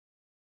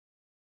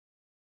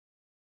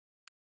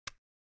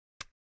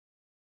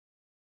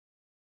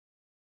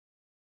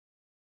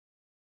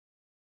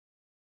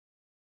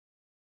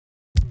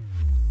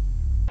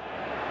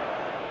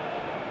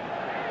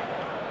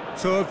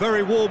So a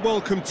very warm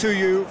welcome to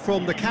you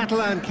from the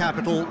Catalan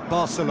capital,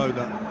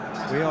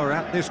 Barcelona. We are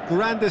at this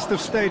grandest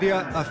of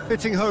stadia, a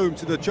fitting home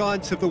to the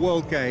giants of the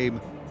world game,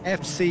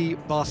 FC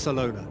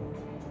Barcelona.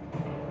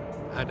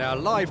 And our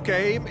live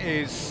game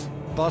is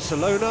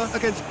Barcelona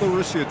against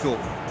Borussia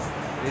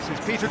Dortmund. This is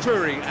Peter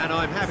Drury, and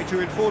I'm happy to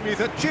inform you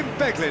that Jim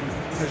Beglin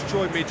has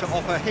joined me to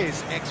offer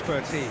his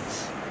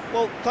expertise.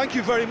 Well, thank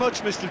you very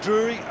much, Mr.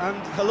 Drury, and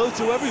hello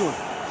to everyone.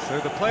 So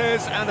the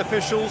players and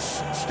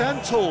officials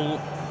stand tall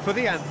for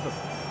the anthem.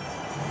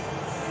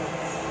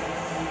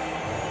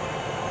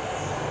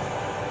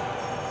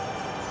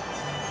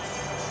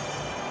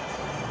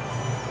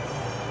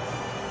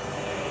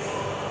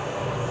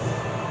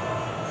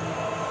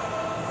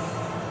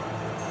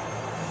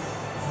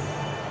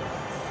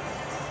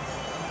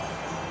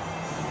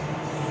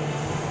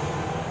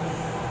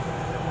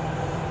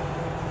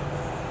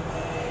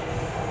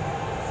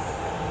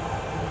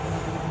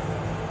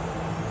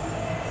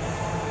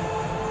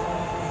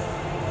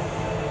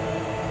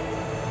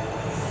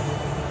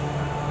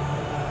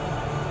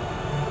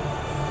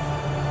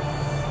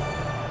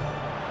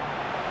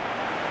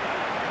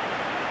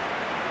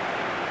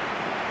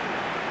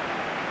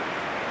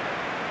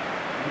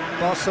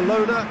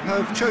 Barcelona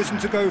have chosen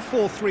to go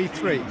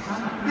 4-3-3.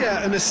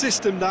 Yeah, and a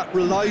system that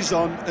relies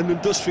on an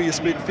industrious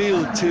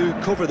midfield to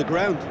cover the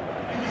ground.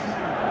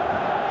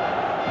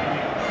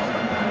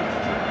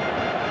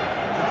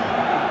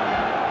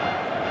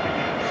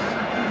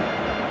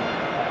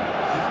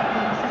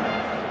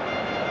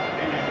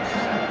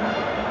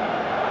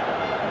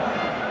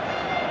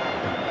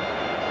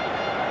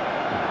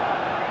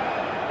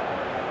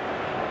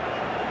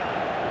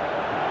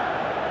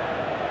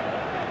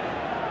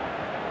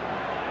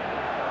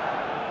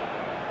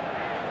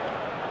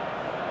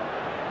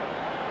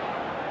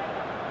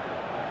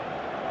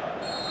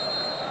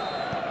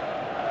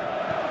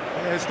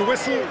 There's the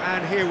whistle,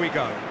 and here we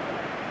go.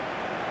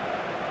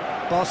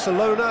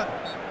 Barcelona,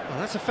 well,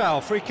 that's a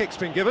foul. Free kick's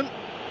been given.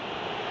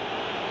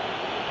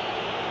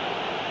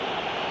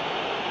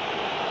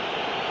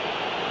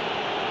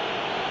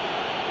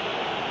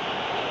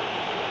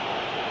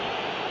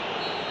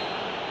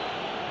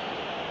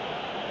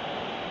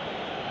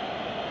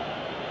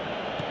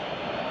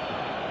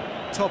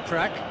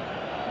 Toprak.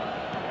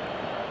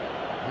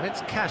 And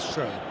it's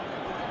Castro.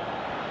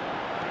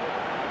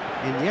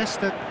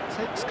 Iniesta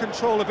takes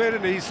control of it,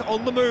 and he's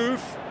on the move.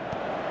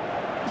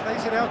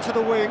 Plays it out to the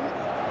wing.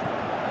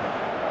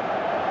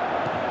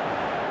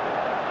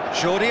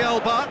 Jordi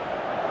Alba.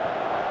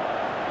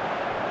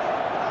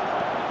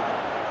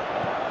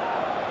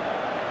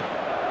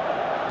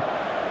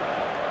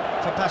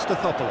 For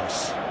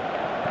Pastathopoulos.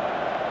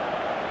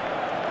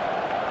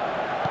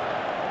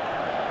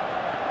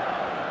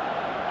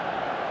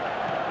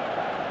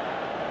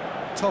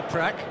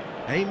 Toprak,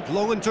 aimed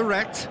long and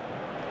direct.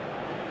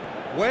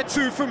 Where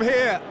to from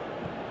here?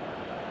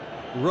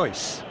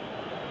 Royce.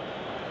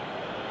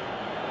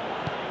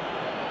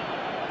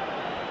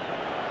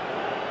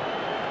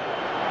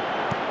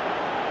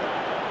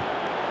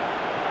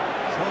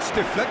 Cross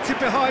deflected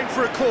behind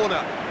for a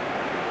corner.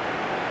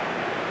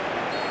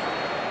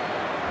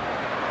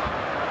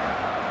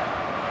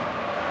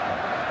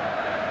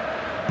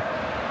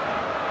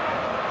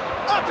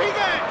 Up he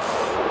gets!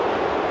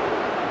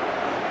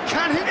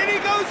 Can he? In he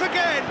goes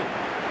again!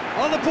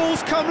 Oh, the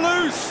ball's come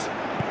loose!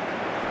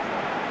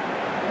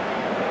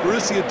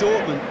 Borussia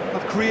Dortmund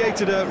have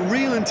created a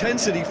real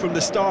intensity from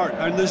the start,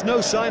 and there's no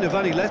sign of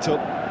any let-up.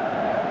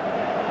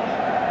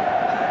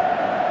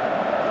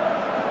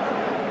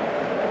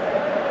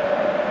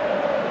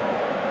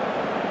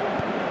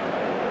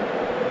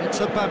 It's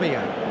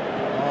Aubameyang.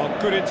 Oh,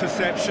 good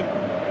interception.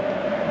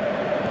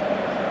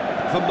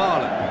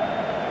 Vermaelen.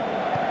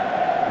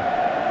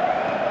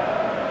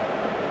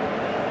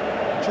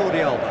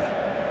 Jordi Alba.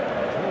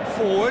 Brought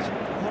forward.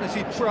 What does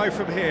he try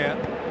from here?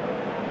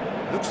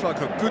 Looks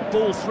like a good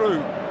ball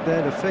through.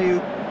 There,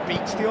 Lefeu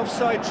beats the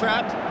offside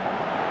trap.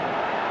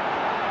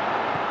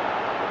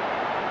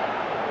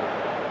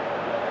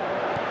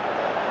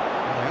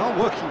 Well, they are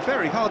working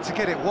very hard to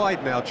get it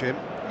wide now, Jim.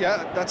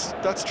 Yeah,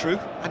 that's true.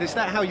 And is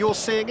that how you're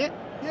seeing it?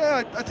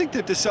 Yeah, I think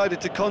they've decided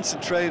to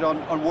concentrate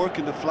on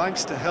working the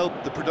flanks to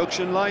help the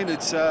production line.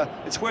 It's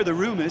where the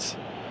room is.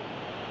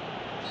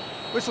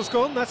 Whistle's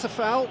gone, that's a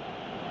foul.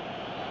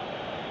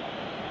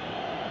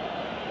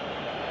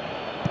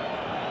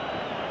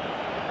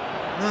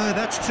 No,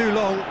 that's too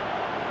long.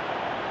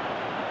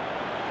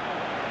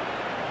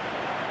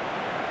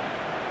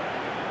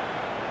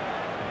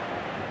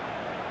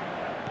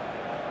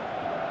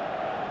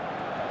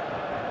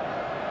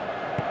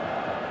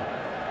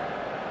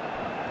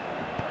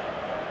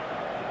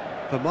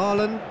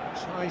 Vermaelen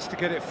tries to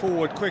get it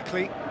forward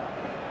quickly.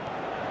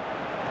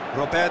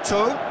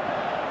 Roberto.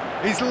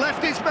 He's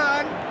left his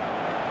man.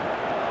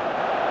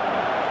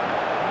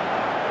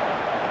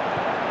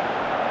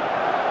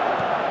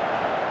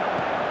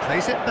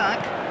 Plays it back.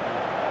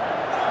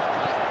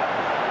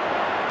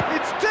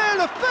 It's De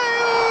La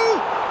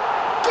Feu!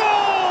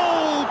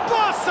 Goal!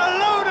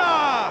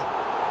 Barcelona!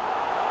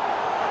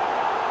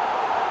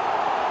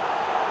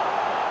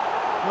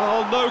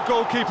 Well, no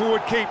goalkeeper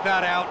would keep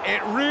that out.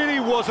 It really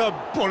was a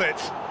bullet.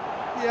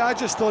 Yeah, I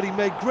just thought he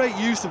made great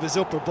use of his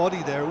upper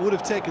body there. It would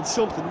have taken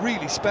something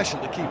really special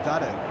to keep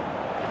that out.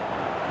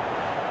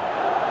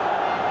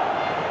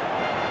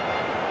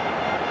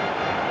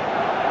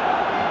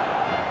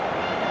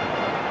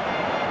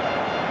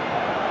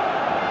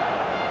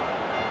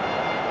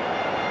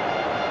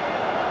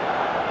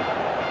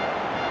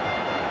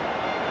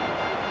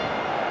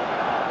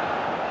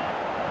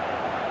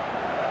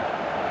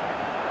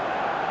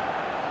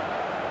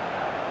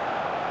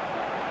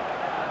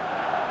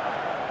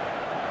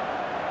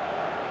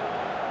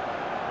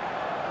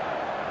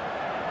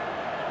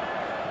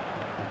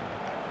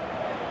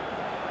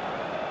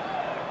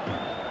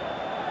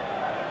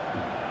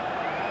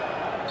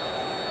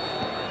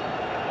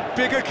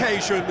 Big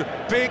occasion,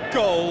 big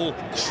goal,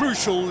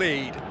 crucial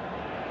lead.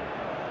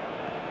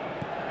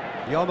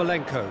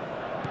 Yarmolenko.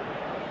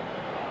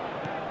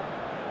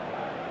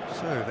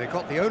 So they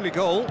got the only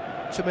goal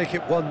to make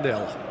it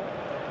 1-0.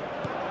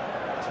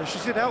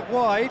 Pushes it out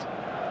wide.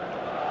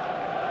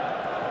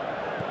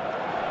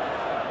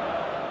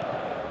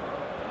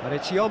 And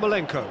it's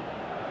Yarmolenko.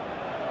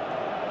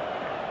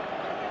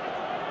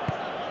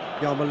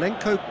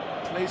 Yarmolenko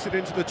plays it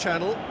into the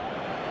channel.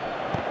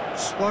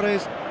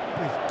 Suarez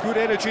with good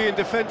energy in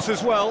defence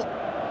as well.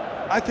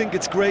 I think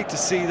it's great to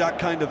see that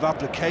kind of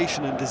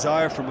application and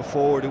desire from a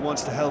forward who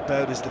wants to help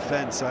out his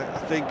defence. I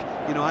think,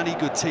 you know, any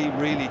good team,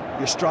 really,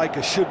 your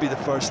striker should be the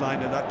first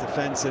line of that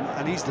defence,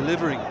 and he's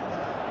delivering.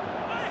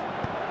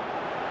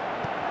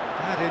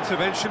 That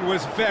intervention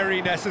was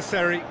very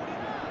necessary.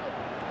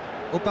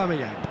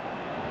 Aubameyang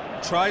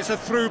tries a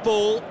through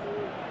ball.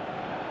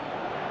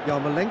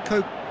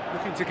 Yarmolenko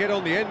looking to get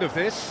on the end of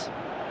this.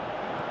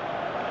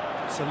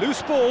 It's a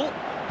loose ball.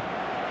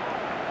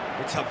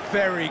 It's a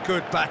very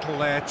good battle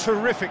there,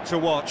 terrific to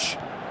watch.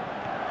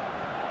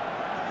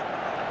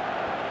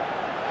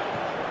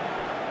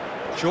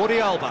 Jordi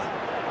Alba.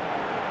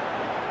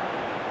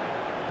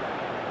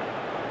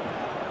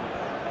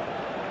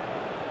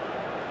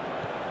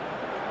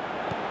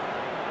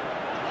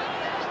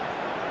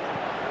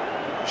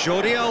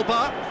 Jordi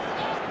Alba.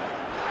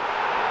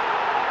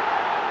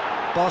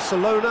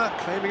 Barcelona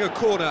claiming a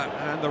corner,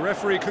 and the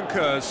referee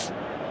concurs.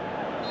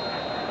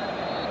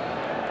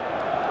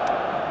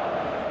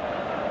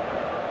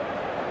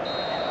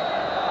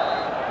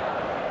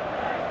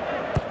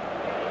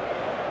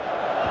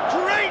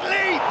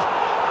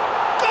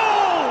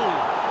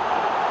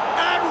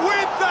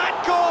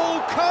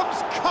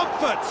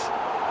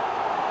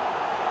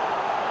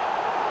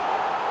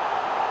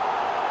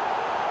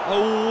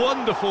 A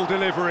wonderful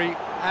delivery,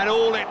 and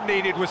all it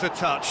needed was a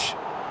touch.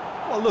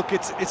 Well, look,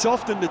 it's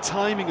often the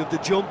timing of the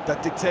jump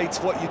that dictates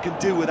what you can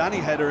do with any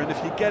header, and if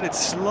you get it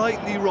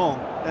slightly wrong,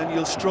 then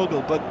you'll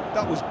struggle, but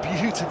that was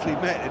beautifully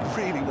met, it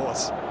really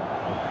was.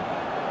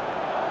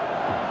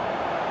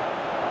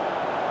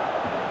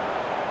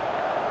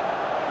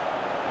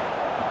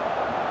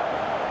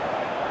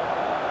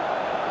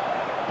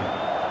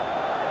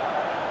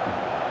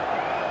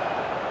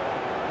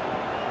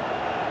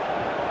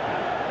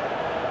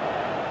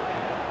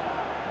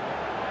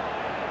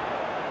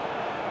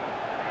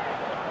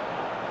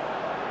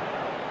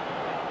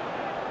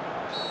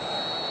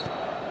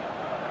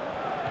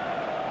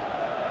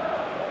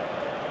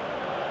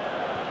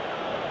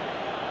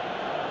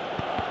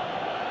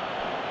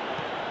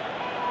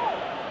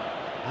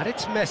 And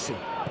it's Messi.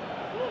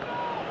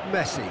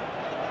 Messi.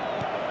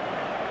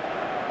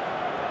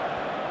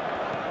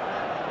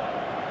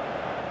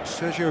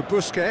 Sergio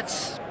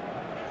Busquets.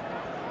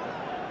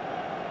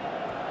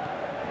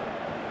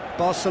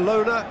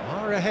 Barcelona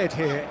are ahead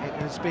here. It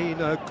has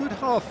been a good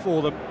half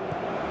for them.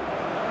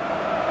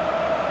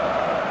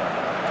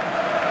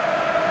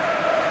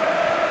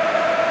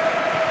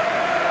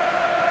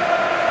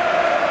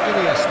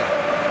 Iniesta.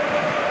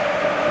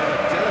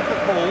 A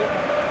delicate ball.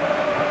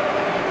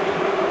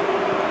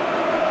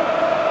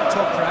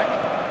 Toprak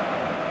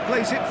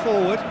plays it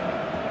forward.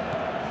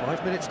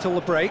 5 minutes till the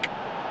break.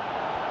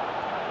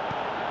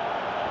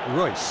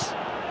 Royce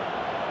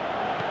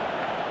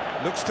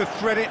looks to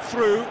thread it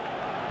through.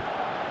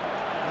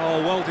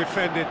 Oh, well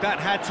defended, that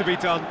had to be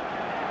done.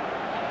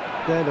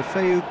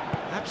 Deulofeu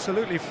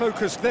absolutely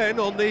focused then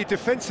on the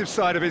defensive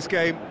side of his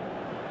game.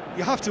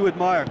 You have to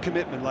admire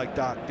commitment like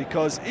that,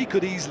 because he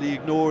could easily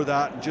ignore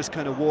that and just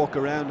kind of walk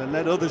around and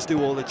let others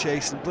do all the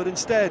chasing, but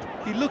instead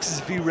he looks as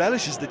if he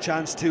relishes the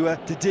chance to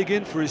dig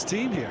in for his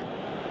team here.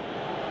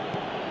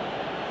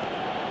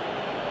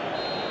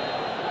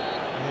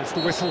 Here's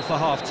the whistle for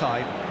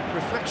half-time.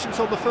 Reflections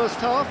on the first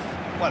half?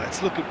 Well,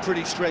 it's looking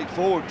pretty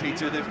straightforward,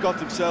 Peter. They've got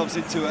themselves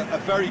into a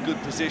very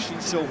good position,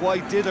 so why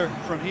dither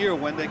from here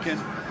when they can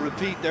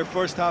repeat their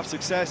first half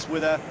success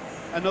with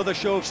another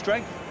show of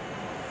strength?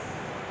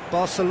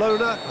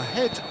 Barcelona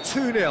ahead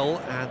 2-0,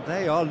 and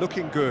they are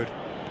looking good.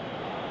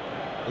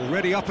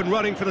 Already up and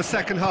running for the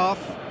second half.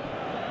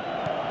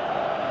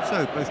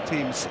 So both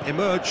teams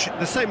emerge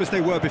the same as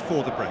they were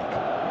before the break.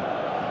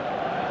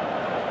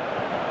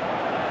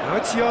 Now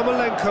it's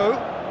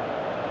Yarmolenko.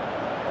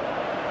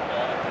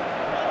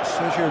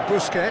 Sergio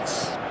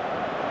Busquets.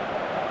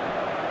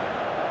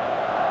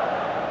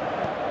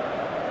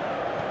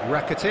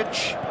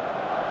 Rakitic.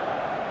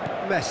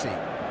 Messi.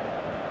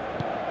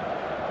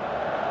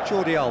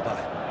 Jordi Alba.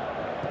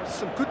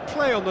 Some good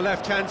play on the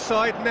left-hand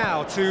side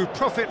now to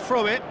profit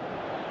from it.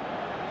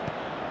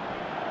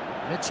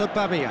 It's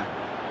Aubameyang.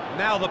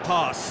 Now the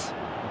pass.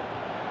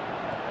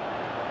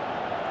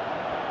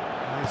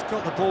 He's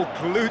got the ball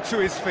glued to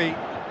his feet.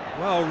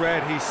 Well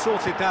read, he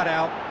sorted that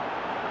out.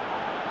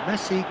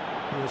 Messi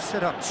will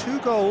set up 2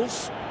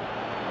 goals.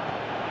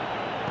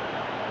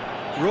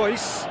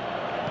 Royce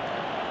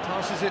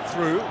passes it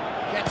through.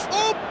 Gets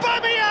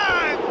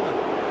Aubameyang!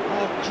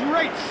 Oh,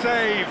 great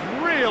save,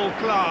 real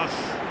class.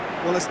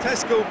 Well, as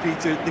Tesco,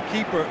 Peter, the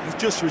keeper has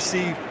just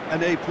received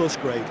an A+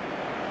 grade.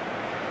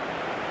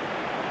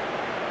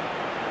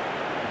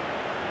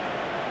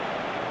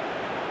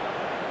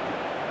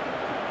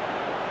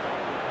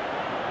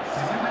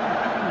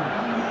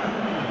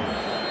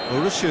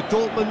 Borussia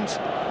Dortmund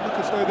look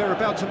as though they're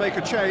about to make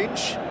a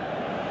change.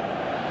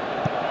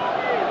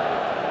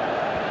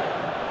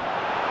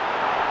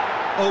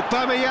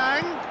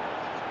 Aubameyang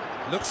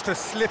looks to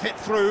slip it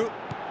through.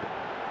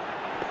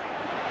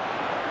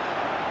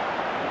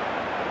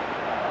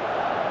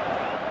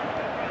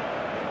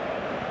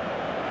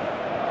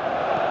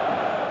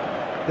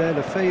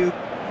 Deulofeu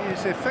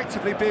is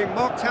effectively being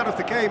marked out of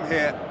the game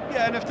here.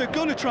 Yeah, and if they're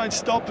going to try and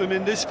stop him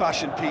in this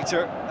fashion,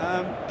 Peter,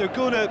 they're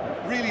going to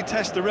really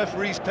test the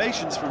referee's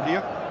patience from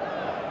here.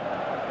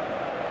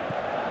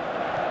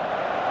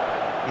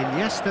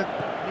 Iniesta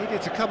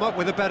needed to come up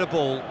with a better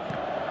ball.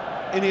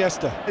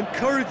 Iniesta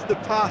encouraged the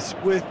pass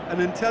with an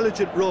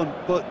intelligent run,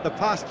 but the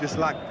pass just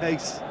lacked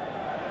pace.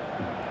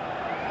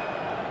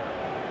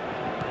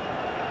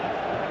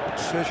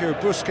 Sergio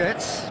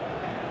Busquets.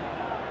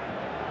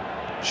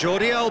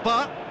 Jordi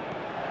Alba.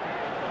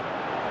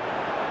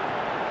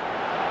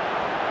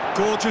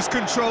 Gorgeous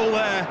control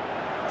there.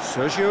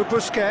 Sergio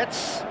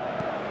Busquets.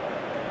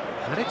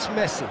 And it's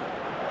Messi.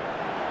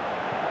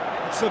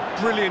 It's a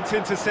brilliant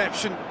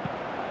interception.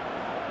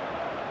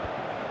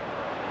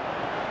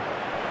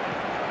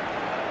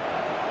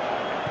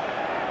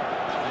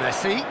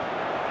 Messi.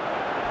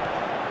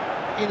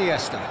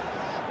 Iniesta.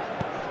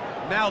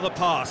 Now the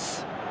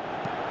pass.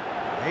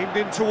 Aimed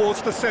in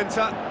towards the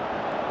centre.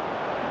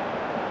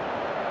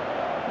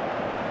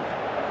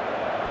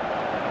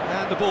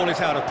 And the ball is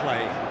out of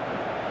play.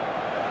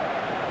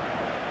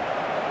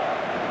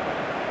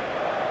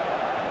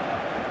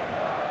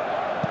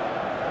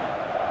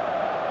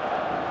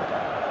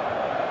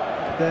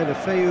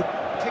 Deulofeu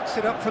picks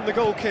it up from the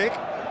goal kick.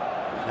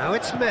 Now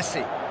it's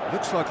Messi.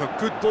 Looks like a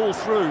good ball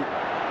through.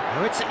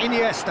 Now it's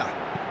Iniesta.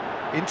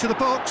 Into the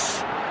box.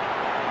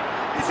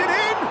 Is it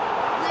in?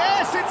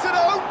 Yes, it's an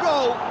own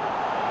goal.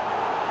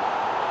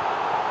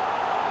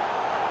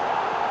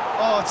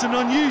 Oh, it's an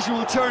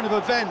unusual turn of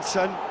events,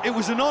 and it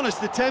was an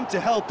honest attempt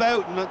to help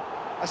out, and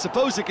I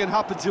suppose it can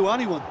happen to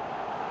anyone.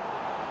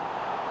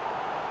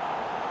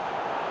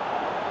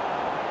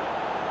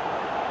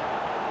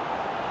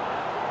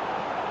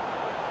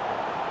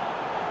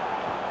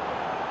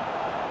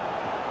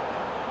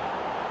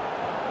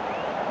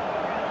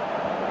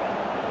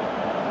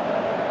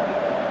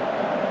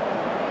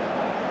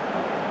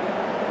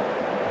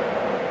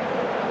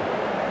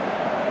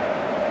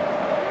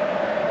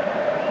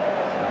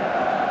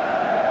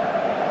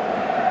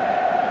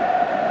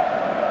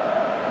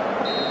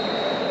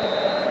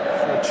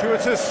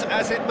 Fortuitous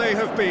as it may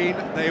have been,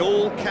 they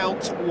all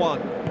count one.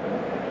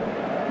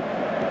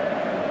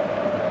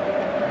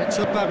 It's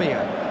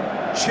Aubameyang.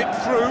 Chip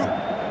through.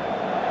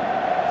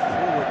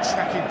 Forward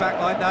tracking back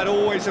like that,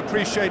 always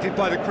appreciated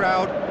by the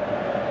crowd.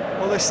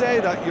 Well, they say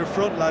that your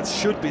front lads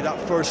should be that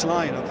first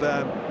line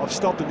of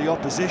stopping the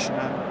opposition,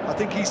 and I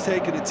think he's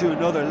taken it to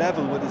another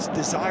level with his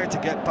desire to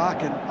get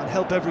back and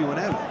help everyone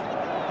out.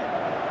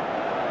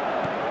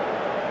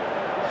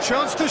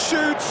 Chance to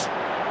shoot.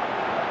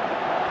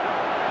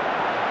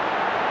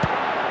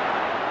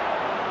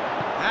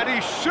 And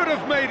he should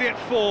have made it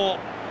 4.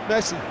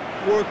 Messi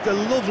worked a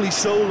lovely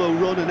solo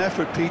run and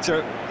effort,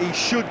 Peter. He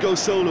should go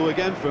solo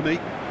again for me.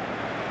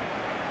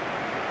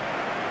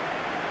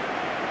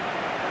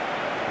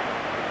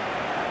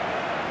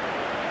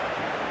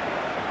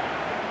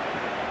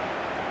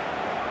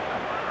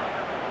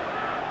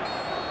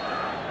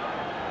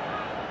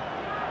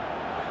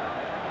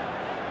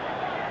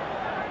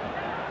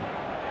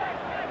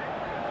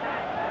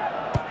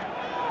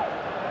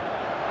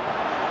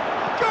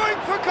 Going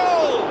for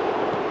goal!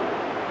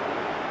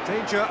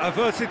 Danger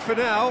averted for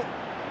now.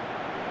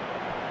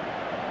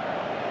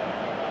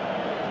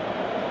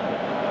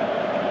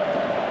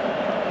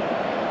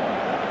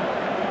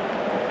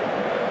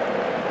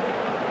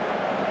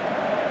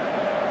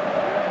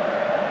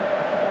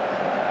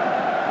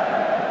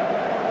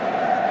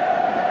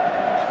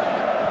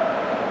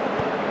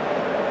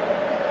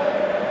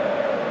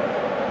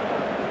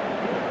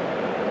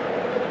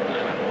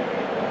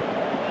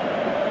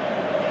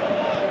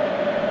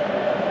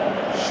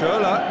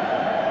 Schürrle.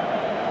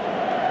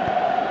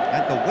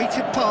 And the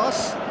weighted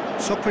pass.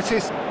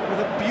 Socrates with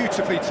a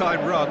beautifully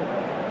timed run.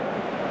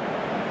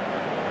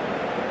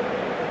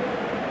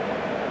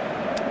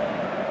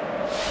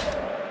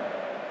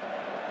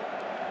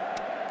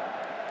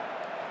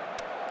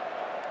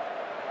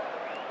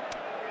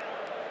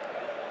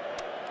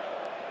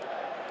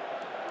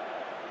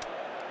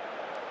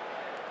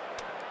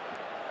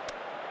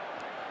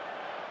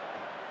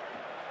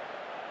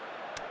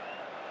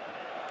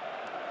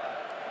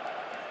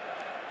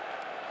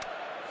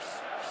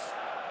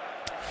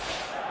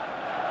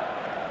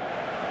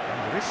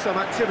 There is some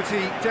activity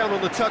down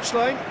on the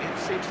touchline. It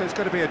seems there's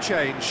going to be a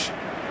change.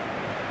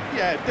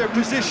 Yeah, their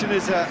position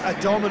is a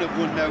dominant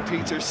one now,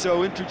 Peter,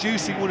 so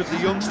introducing one of the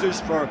youngsters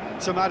for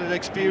some added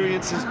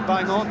experience is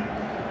bang on.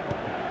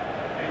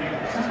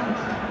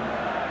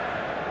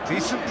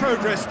 Decent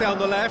progress down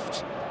the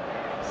left.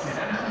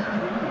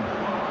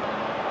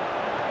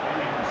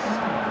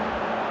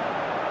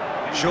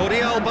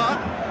 Jordi Alba.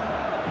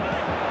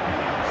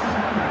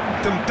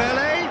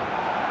 Dembele.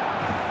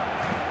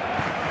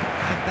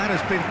 And that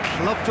has been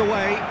clubbed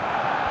away.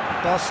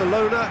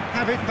 Barcelona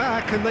have it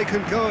back and they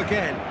can go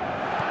again.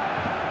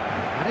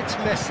 And it's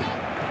Messi.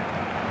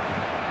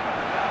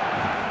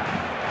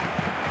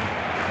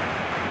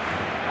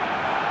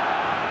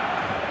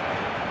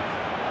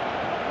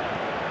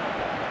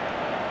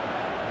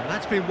 And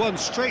that's been won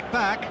straight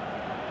back.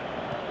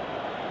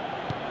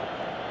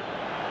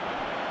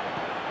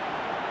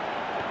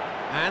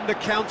 And the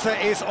counter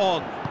is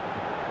on.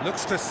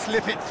 Looks to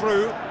slip it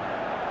through.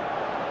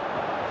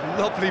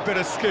 Lovely bit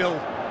of skill.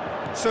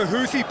 So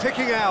who's he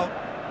picking out?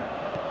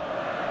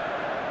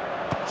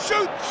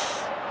 Shoots!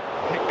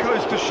 It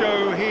goes to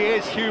show he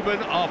is human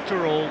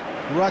after all.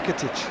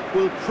 Rakitic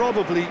will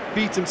probably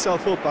beat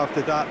himself up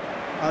after that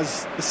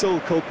as the sole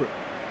culprit.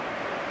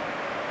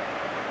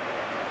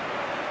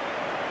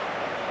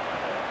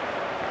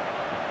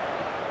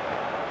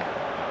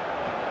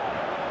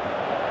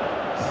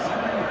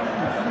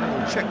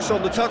 Checks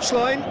on the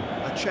touchline.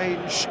 A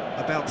change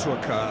about to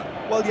occur.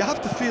 Well, you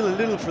have to feel a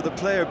little for the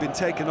player being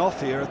taken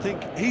off here. I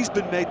think he's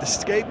been made the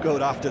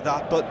scapegoat after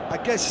that, but I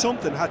guess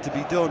something had to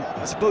be done.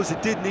 I suppose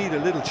it did need a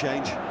little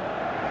change.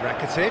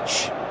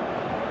 Rakitic.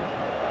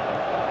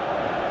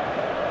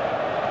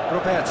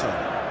 Roberto.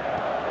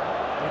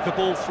 With the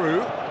ball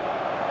through.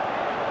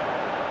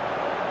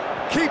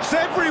 Keeps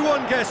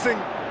everyone guessing.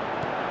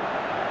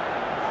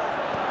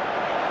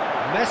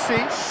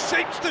 Messi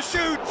shapes the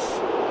shoots.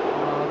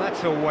 Oh,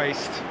 that's a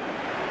waste.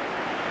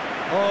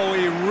 Oh,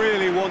 he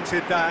really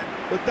wanted that.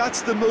 But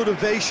that's the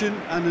motivation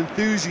and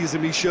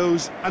enthusiasm he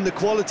shows and the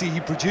quality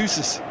he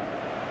produces.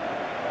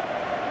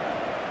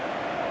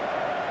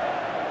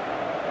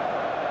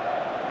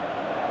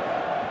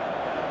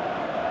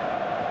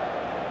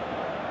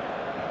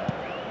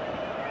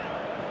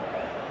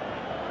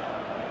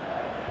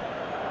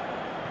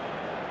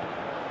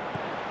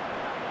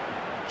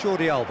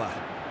 Jordi Alba.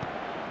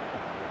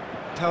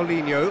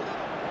 Paulinho.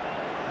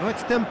 Now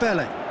it's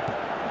Dembele.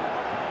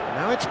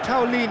 Now it's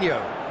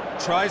Paulinho.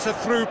 Tries a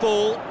through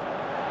ball.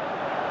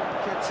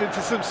 Gets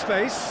into some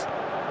space.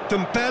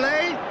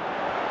 Dembele.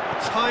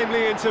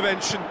 Timely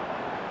intervention.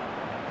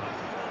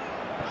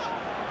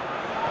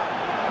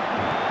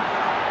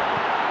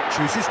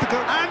 Chooses to go.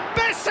 And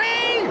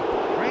Messi!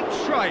 Great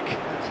strike.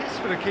 It is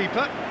for the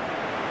keeper.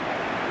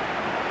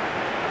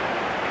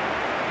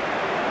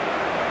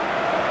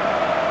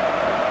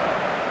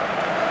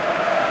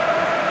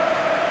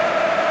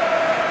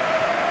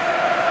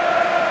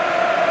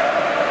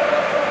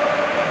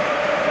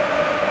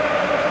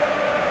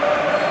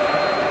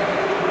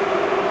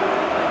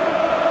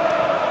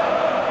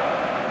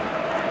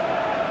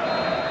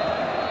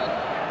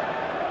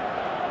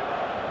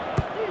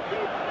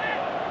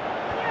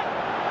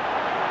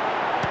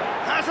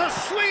 Has a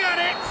swing at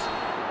it!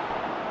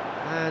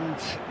 And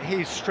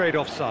he's straight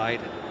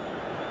offside.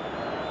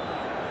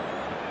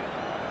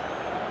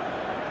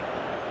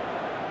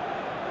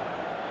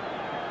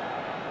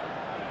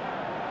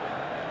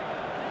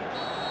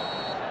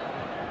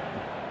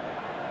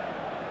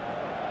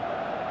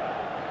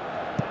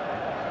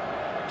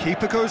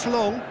 Keeper goes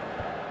long.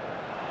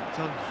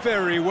 Done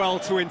very well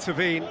to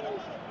intervene.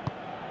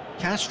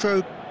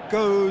 Castro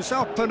goes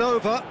up and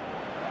over.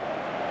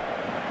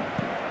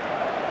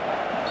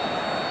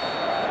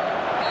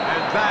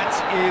 That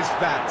is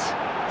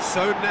that.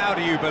 So now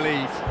do you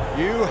believe?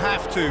 You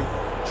have to.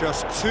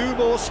 Just 2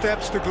 more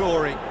steps to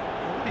glory.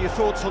 What are your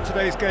thoughts on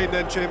today's game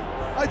then, Jim?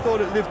 I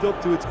thought it lived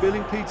up to its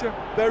billing, Peter.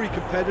 Very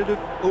competitive,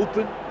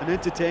 open and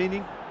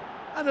entertaining.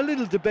 And a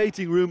little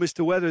debating room as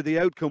to whether the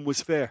outcome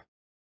was fair.